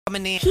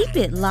coming in. Keep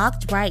it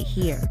locked right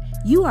here.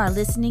 You are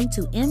listening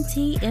to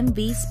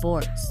MTMV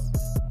Sports.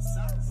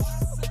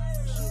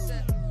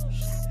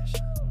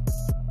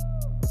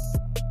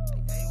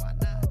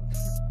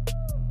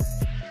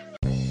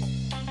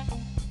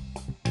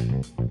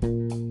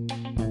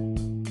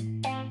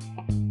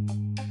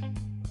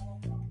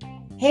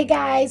 Hey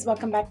guys,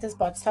 welcome back to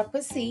Sports Talk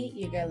with C.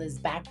 Your girl is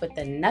back with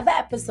another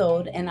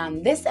episode, and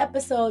on this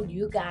episode,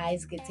 you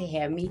guys get to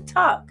hear me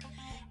talk.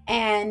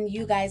 And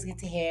you guys get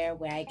to hear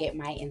where I get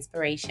my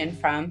inspiration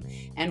from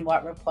and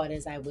what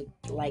reporters I would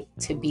like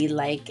to be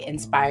like,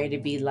 inspire to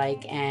be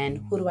like, and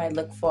who do I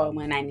look for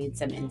when I need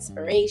some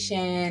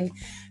inspiration?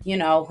 You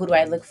know, who do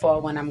I look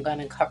for when I'm going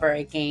to cover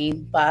a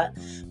game? But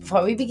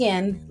before we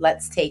begin,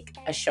 let's take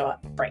a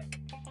short break.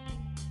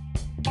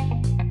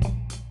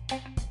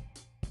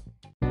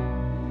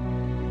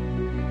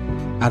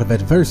 Out of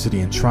adversity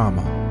and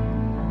trauma,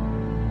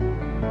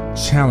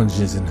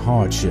 challenges and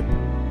hardship,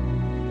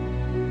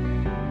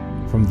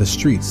 from the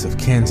streets of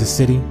Kansas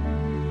City,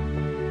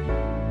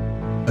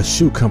 a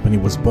shoe company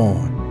was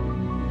born.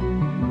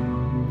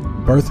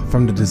 Birthed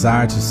from the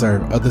desire to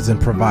serve others and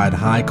provide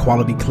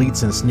high-quality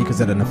cleats and sneakers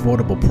at an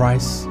affordable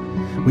price,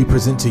 we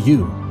present to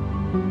you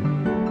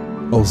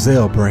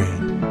Ozell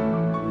Brand.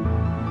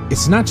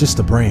 It's not just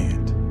a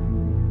brand,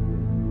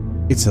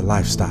 it's a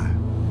lifestyle.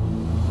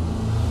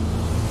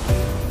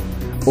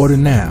 Order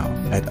now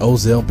at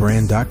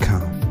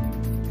ozellbrand.com.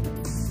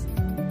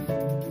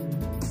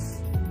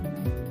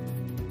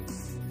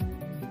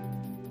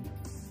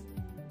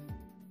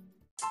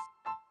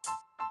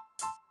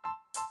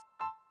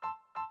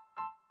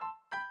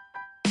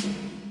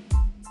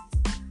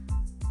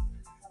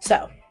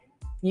 So,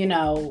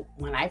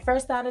 when I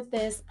first started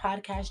this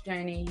podcast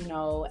journey,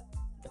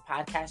 the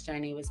podcast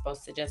journey was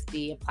supposed to just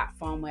be a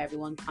platform where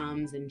everyone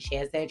comes and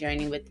shares their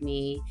journey with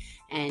me.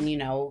 And,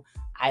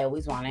 I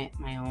always wanted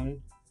my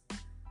own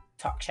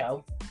talk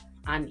show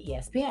on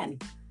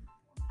ESPN.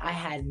 I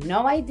had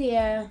no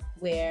idea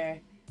where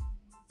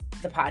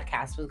the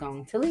podcast was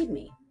going to lead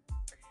me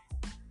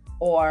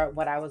or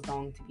what I was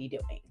going to be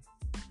doing.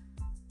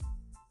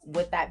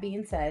 With that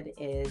being said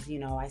is,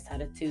 I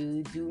started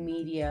to do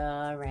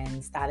media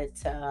and started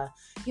to,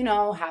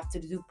 have to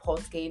do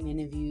post-game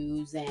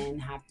interviews and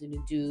have to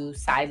do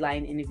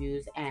sideline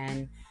interviews.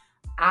 And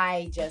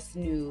I just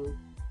knew,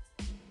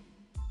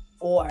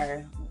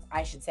 or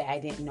I should say I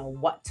didn't know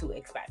what to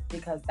expect,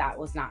 because that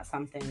was not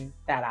something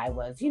that I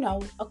was,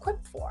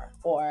 equipped for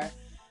or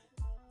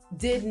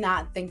did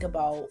not think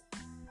about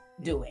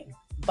doing.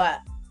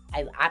 But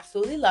I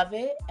absolutely love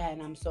it,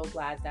 and I'm so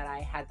glad that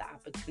I had the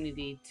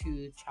opportunity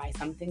to try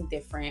something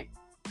different,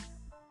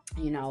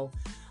 and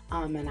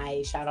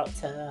I shout out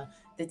to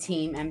the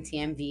team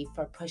MTMV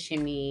for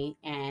pushing me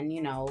and,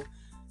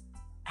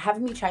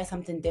 having me try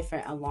something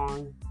different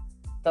along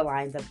the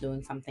lines of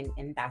doing something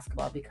in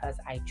basketball, because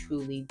I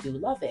truly do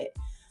love it.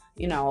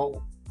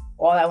 All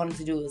I wanted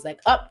to do was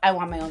I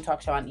want my own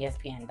talk show on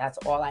ESPN. That's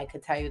all I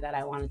could tell you that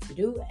I wanted to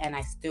do, and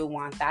I still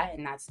want that,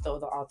 and that's still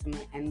the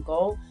ultimate end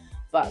goal.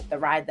 But the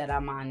ride that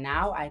I'm on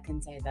now, I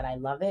can say that I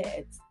love it.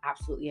 It's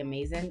absolutely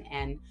amazing,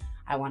 and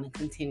I want to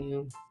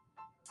continue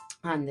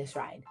on this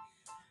ride.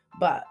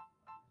 But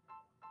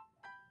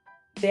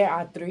there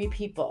are 3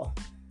 people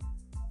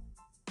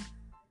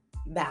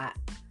that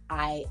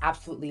I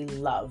absolutely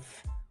love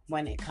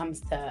when it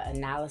comes to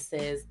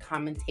analysis,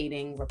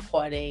 commentating,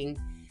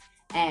 reporting,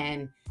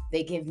 and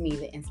they give me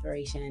the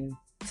inspiration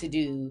to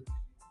do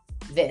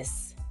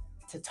this,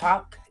 to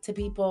talk to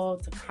people,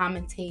 to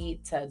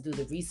commentate, to do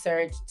the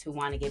research, to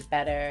want to get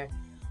better.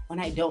 When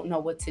I don't know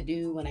what to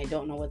do, when I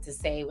don't know what to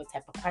say, what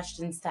type of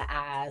questions to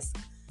ask,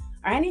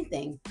 or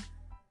anything,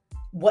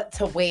 what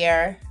to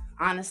wear,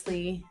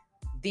 honestly,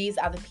 these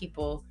are the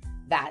people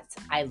that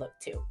I look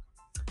to.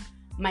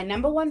 My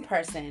number one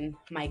person,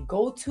 my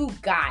go-to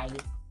guy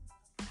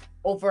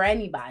over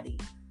anybody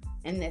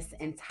in this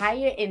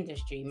entire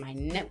industry, my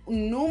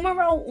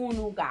numero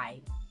uno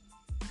guy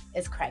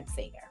is Craig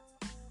Sager.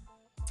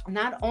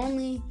 Not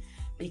only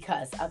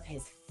because of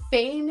his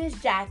famous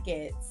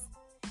jackets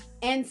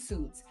and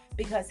suits,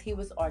 because he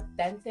was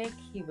authentic,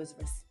 he was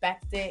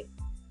respected,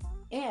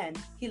 and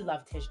he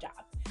loved his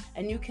job.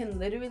 And you can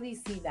literally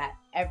see that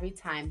every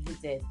time he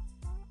did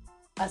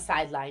a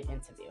sideline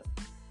interview.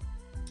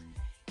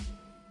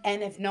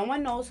 And if no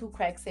one knows who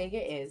Craig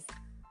Sager is,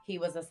 he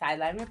was a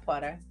sideline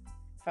reporter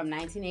from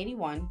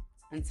 1981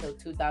 until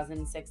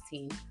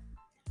 2016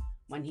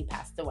 when he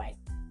passed away.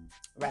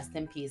 Rest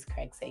in peace,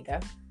 Craig Sager.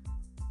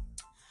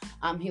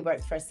 He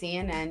worked for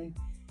CNN,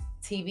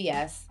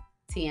 TBS,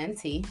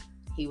 TNT.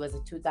 He was a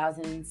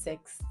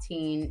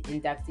 2016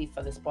 inductee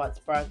for the Sports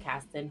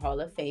Broadcasting Hall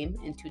of Fame.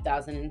 In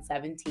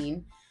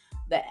 2017,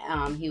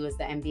 he was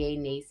the NBA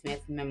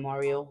Naismith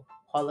Memorial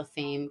Hall of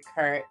Fame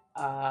Kurt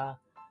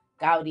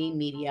Gowdy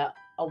Media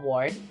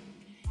Award.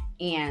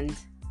 And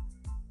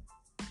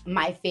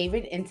my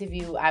favorite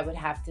interview, I would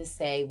have to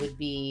say, would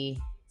be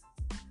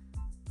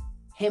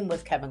him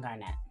with Kevin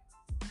Garnett.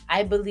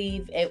 I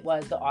believe it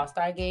was the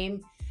All-Star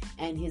game,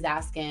 and he's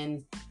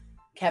asking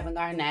Kevin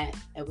Garnett.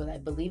 I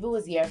believe it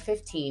was year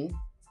 15.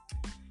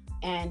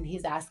 And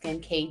he's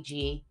asking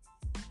KG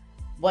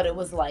what it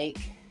was like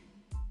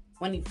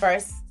when he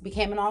first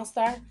became an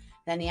All-Star.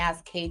 Then he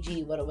asked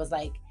KG what it was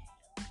like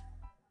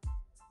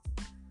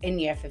in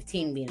year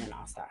 15 being an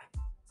All-Star.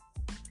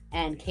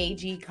 And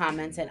KG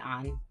commented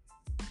on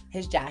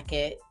his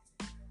jacket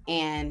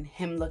and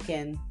him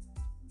looking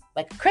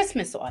like a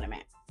Christmas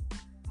ornament.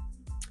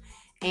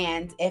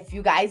 And if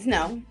you guys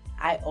know,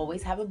 I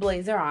always have a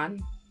blazer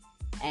on.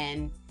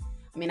 And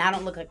I mean, I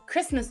don't look like a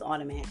Christmas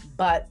ornament,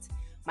 but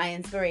my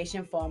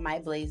inspiration for my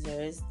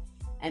blazers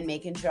and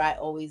making sure I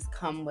always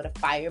come with a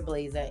fire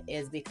blazer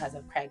is because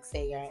of Craig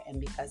Sager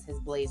and because his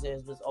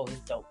blazers was always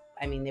dope.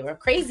 I mean, they were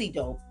crazy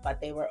dope, but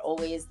they were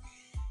always,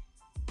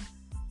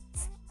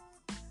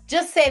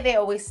 just say they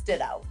always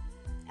stood out.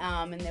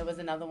 And there was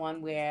another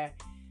one where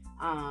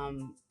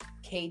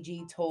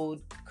KG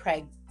told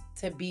Craig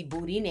to be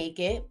booty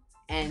naked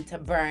and to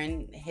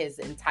burn his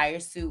entire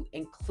suit,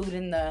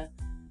 including the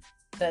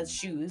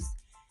shoes.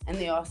 And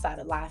they all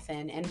started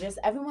laughing. And just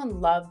everyone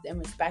loved and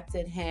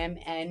respected him.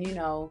 And, you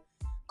know,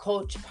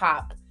 Coach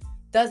Pop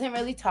doesn't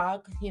really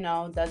talk, you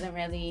know, doesn't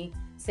really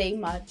say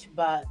much.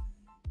 But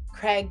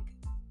Craig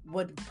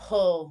would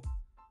pull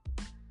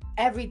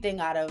everything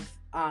out of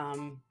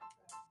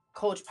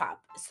Coach Pop.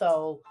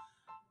 So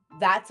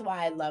that's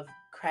why I love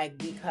Craig,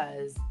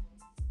 because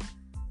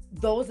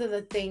those are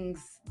the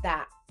things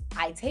that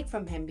I take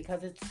from him,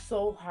 because it's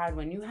so hard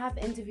when you have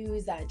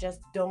interviews that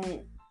just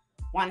don't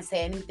want to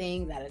say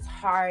anything, that it's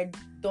hard.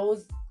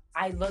 Those,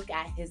 I look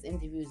at his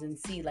interviews and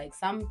see, like,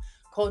 some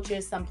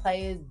coaches, some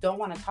players don't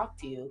want to talk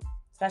to you,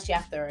 especially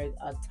after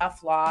a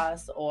tough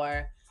loss,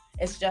 or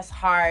it's just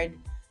hard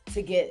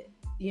to get,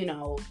 you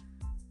know,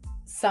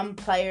 some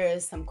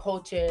players, some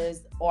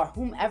coaches, or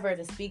whomever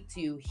to speak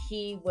to you.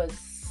 He was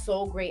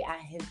so great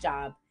at his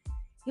job.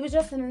 He was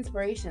just an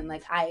inspiration.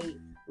 Like, I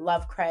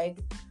love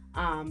Craig,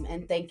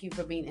 and thank you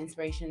for being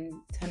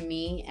inspiration to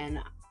me and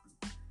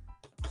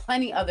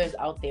plenty others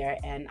out there.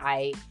 And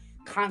I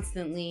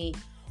constantly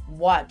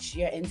watch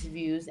your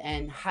interviews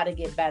and how to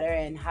get better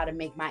and how to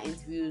make my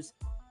interviews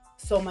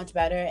so much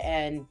better.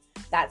 And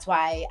that's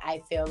why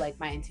I feel like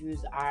my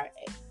interviews are,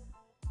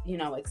 you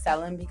know,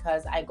 excelling,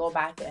 because I go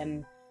back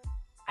and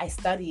I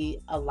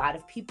study a lot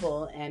of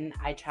people and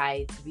I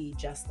try to be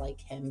just like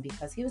him,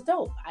 because he was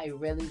dope. I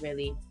really,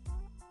 really,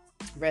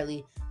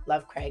 really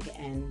love Craig,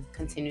 and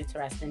continue to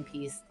rest in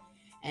peace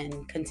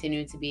and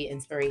continue to be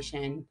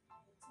inspiration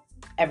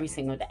every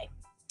single day.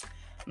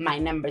 My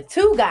number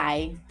 2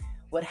 guy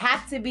would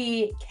have to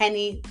be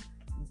Kenny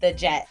the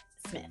Jet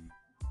Smith.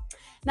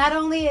 Not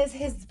only is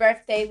his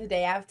birthday the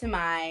day after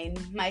mine,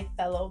 my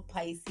fellow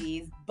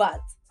Pisces,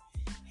 but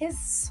his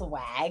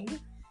swag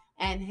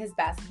and his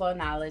basketball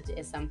knowledge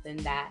is something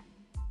that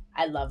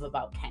I love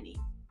about Kenny.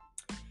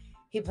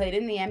 He played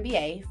in the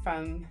NBA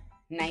from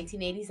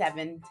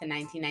 1987 to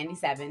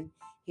 1997.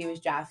 He was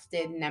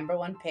drafted number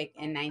 1 pick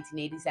in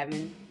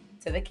 1987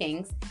 to the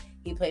Kings.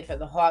 He played for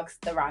the Hawks,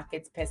 the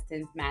Rockets,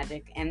 Pistons,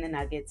 Magic, and the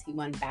Nuggets. He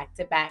won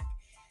back-to-back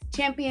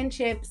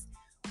championships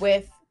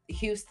with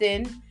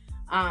Houston.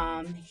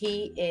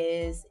 He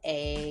is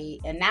a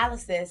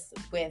analysis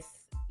with,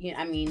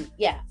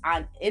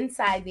 on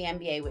inside the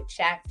NBA with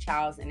Shaq,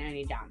 Charles, and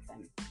Ernie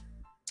Johnson.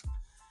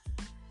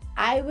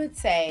 I would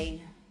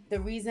say the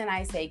reason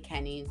I say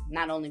Kenny,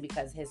 not only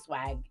because his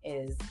swag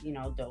is,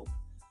 dope,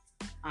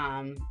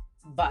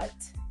 but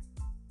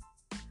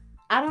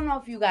I don't know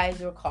if you guys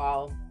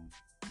recall,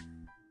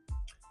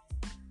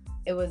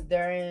 it was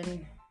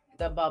during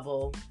the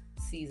bubble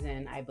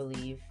season, I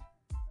believe,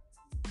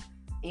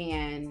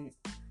 and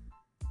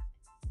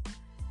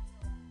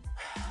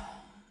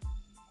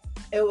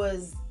it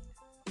was,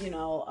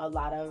 a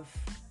lot of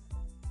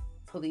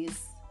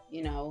police,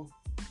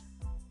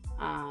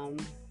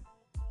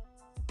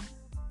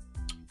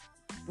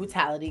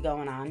 brutality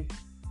going on,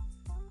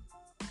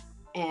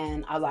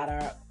 and a lot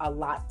of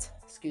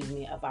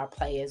our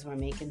players were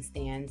making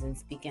stands and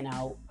speaking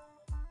out.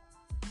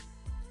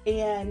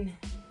 And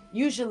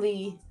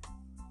usually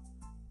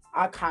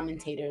our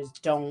commentators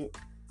don't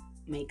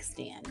make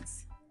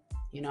stands.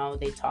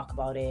 They talk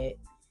about it,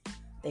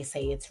 they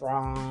say it's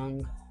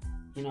wrong,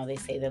 they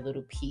say their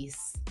little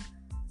piece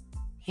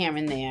here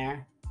and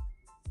there,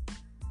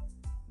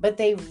 but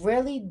they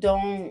really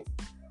don't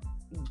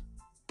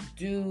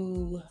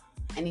do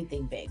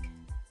anything big.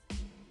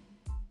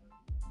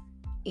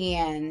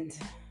 And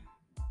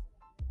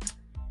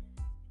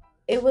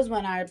it was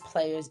when our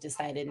players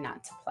decided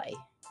not to play.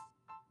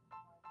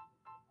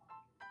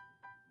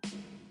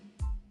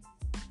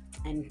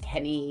 And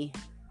Kenny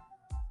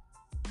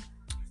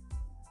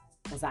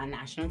was on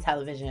national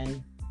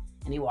television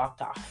and he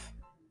walked off.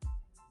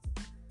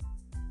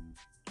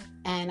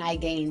 And I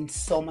gained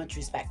so much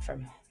respect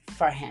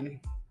for him.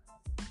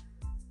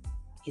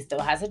 He still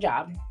has a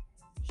job.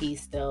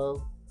 He's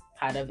still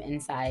part of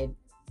inside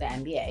the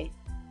NBA.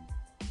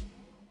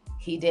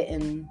 He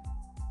didn't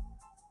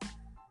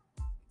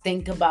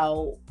think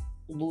about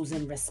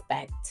losing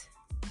respect.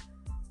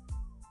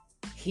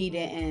 He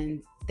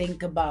didn't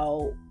think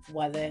about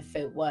whether if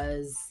it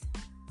was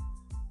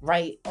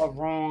right or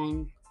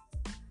wrong,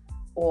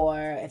 or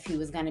if he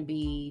was going to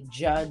be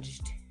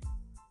judged.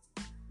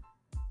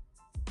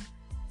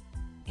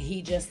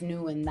 He just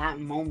knew in that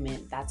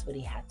moment that's what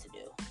he had to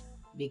do,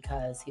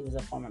 because he was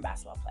a former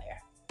basketball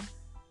player.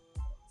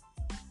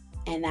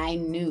 And I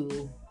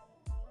knew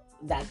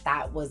that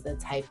that was the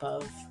type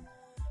of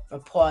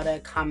reporter,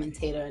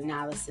 commentator,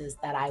 analysis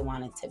that I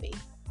wanted to be.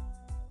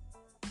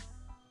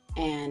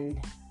 And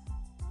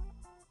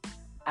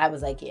I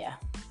was like, yeah,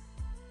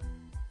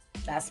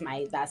 that's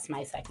my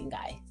second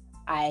guy.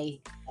 I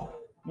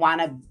want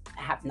to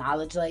have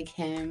knowledge like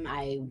him.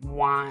 I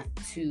want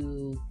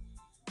to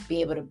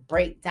be able to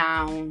break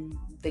down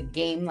the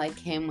game like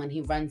him when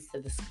he runs to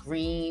the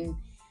screen,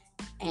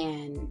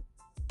 and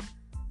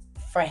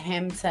for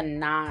him to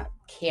not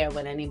care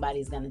what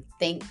anybody's going to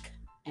think.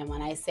 And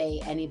when I say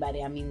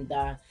anybody, I mean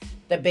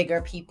the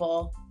bigger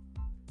people,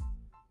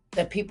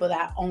 the people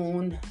that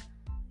own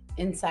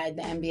inside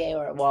the NBA,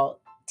 or well,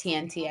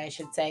 TNT, I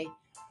should say.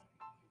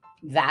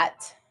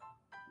 That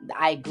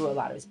I grew a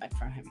lot of respect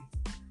for him.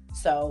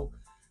 So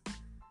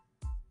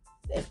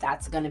if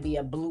that's going to be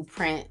a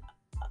blueprint,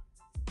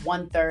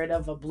 1/3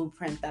 of a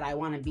blueprint that I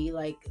want to be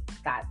like,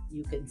 that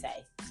you can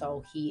say.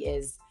 So he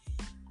is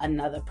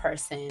another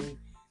person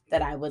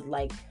that I would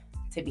like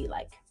to be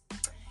like.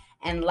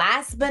 And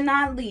last but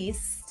not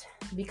least,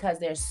 because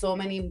there's so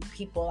many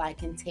people I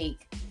can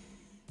take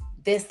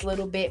this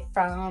little bit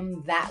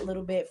from, that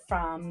little bit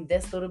from,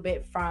 this little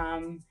bit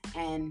from,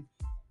 and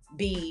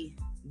be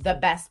the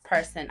best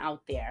person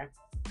out there,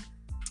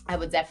 I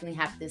would definitely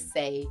have to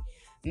say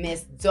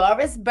Miss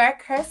Doris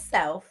Burke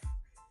herself,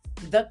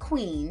 the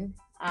queen.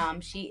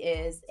 She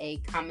is a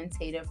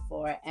commentator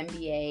for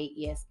NBA,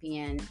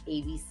 ESPN,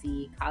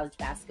 ABC, college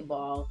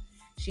basketball.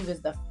 She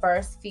was the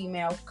first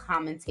female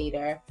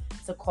commentator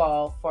to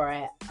call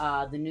for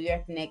the New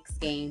York Knicks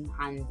game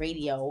on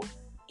radio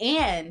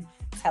and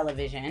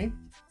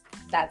television.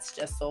 That's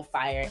just so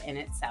fire in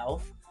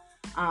itself.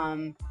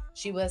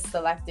 She was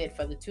selected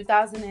for the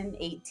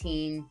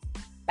 2018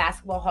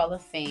 Basketball Hall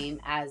of Fame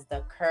as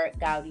the Kurt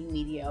Gowdy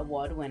Media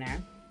Award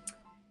winner.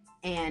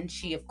 And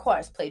she, of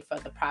course, played for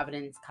the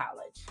Providence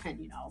College. And,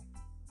 you know,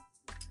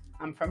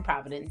 I'm from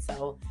Providence,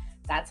 so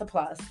that's a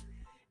plus.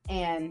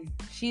 And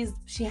she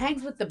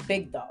hangs with the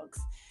big dogs.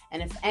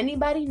 And if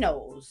anybody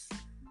knows,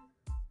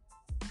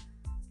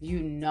 you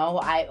know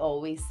I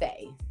always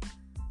say,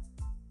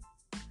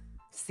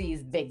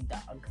 C's big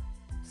dog.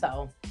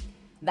 So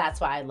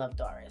that's why I love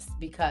Doris.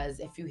 Because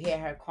if you hear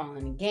her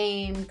calling a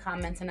game,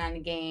 commenting on the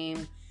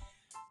game,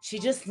 she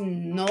just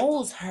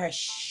knows her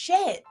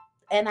shit.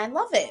 And I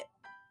love it.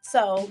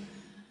 So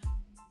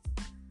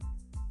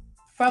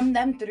from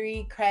them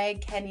three,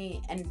 Craig,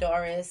 Kenny, and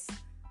Doris,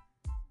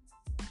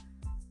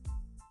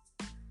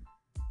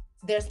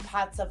 there's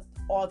parts of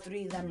all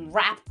three of them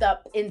wrapped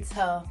up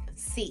into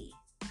C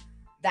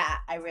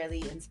that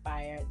really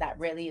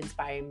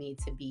inspire me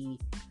to be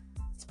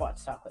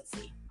Sports Talk with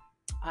C.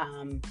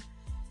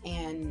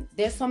 And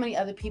there's so many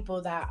other people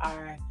that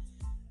are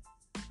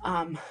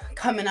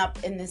coming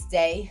up in this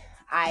day.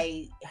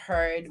 I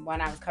heard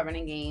when I was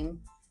covering a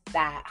game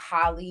that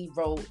Holly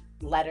wrote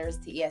letters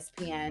to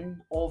ESPN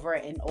over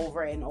and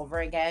over and over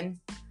again.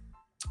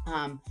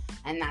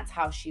 And that's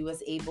how she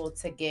was able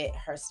to get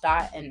her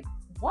start. And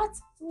what?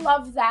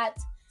 Love that.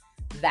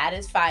 That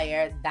is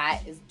fire.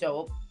 That is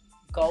dope.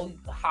 Go,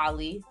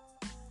 Holly.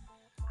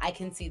 I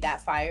can see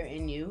that fire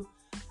in you.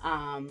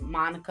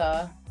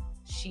 Monica,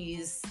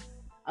 she's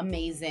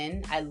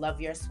amazing. I love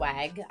your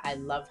swag. I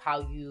love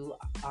how you,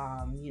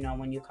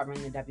 when you're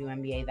covering the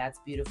WNBA, that's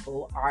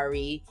beautiful.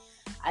 Ari,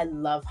 I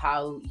love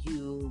how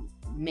you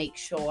make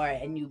sure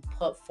and you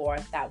put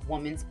forth that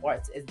women's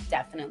sports is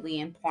definitely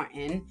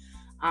important.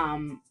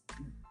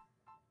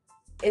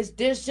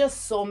 There's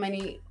just so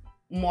many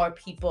more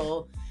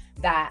people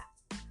that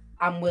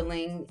I'm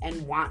willing and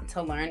want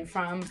to learn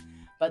from,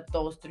 but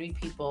those three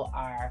people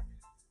are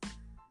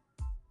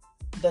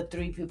the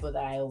three people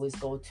that I always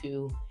go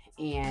to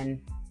and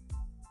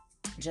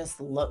just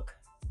look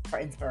for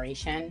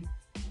inspiration,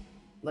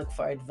 look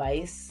for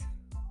advice,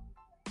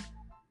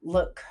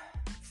 look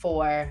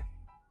for,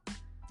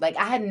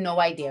 I had no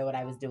idea what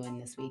I was doing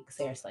this week.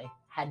 Seriously,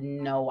 had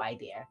no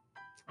idea.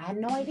 I had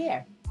no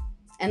idea.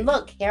 And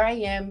look, here I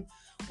am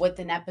with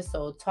an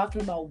episode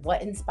talking about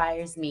what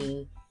inspires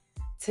me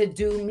to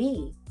do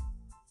me.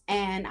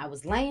 And I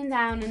was laying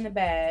down in the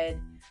bed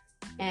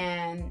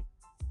and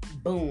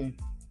boom,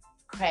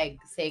 Craig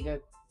Sager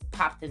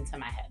popped into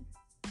my head.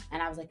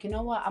 And I was like, you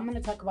know what? I'm going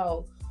to talk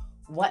about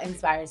what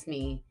inspires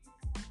me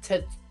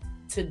to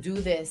do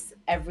this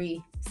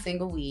every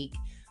single week.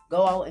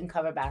 Go out and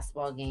cover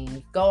basketball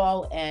games. Go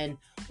out and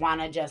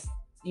want to just,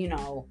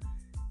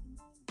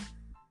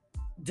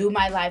 do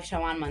my live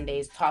show on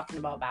Mondays talking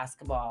about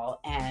basketball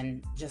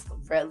and just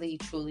really,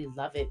 truly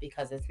love it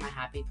because it's my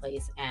happy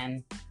place.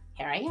 And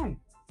here I am.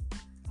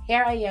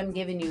 Here I am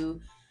giving you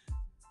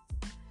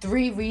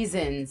 3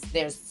 reasons.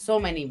 There's so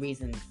many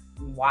reasons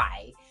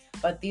why,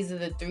 but these are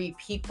the 3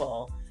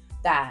 people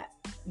that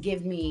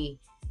give me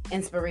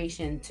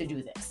inspiration to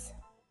do this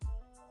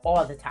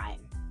all the time.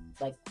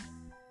 Like,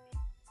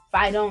 if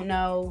I don't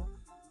know,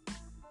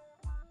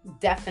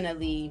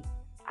 definitely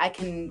I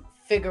can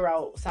figure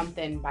out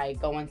something by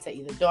going to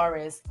either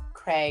Doris,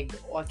 Craig,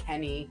 or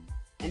Kenny,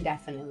 and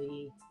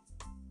definitely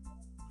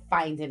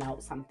finding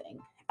out something.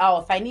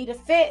 Oh, if I need a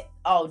fit,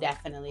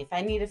 definitely. If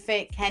I need a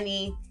fit,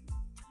 Kenny,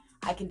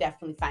 I can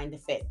definitely find a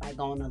fit by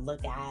going to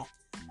look at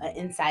an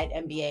Inside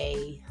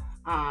NBA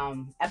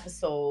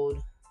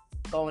episode,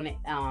 going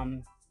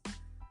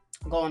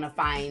to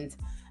find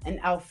an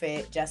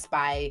outfit just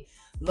by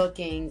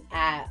looking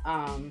at,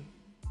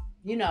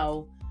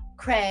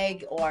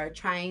 Craig, or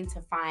trying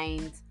to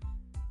find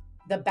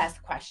the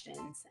best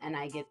questions. And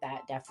I get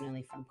that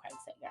definitely from Craig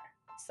Sager.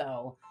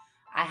 So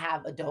I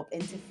have a dope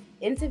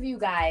interview,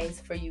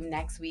 guys, for you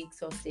next week.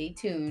 So stay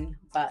tuned.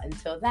 But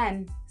until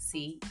then,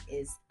 C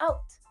is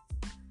out.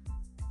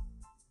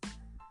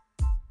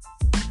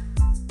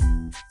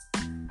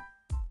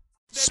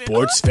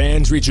 Sports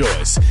fans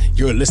rejoice.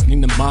 You're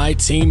listening to My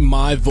Team,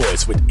 My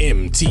Voice with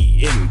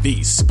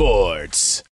MTMV Sports.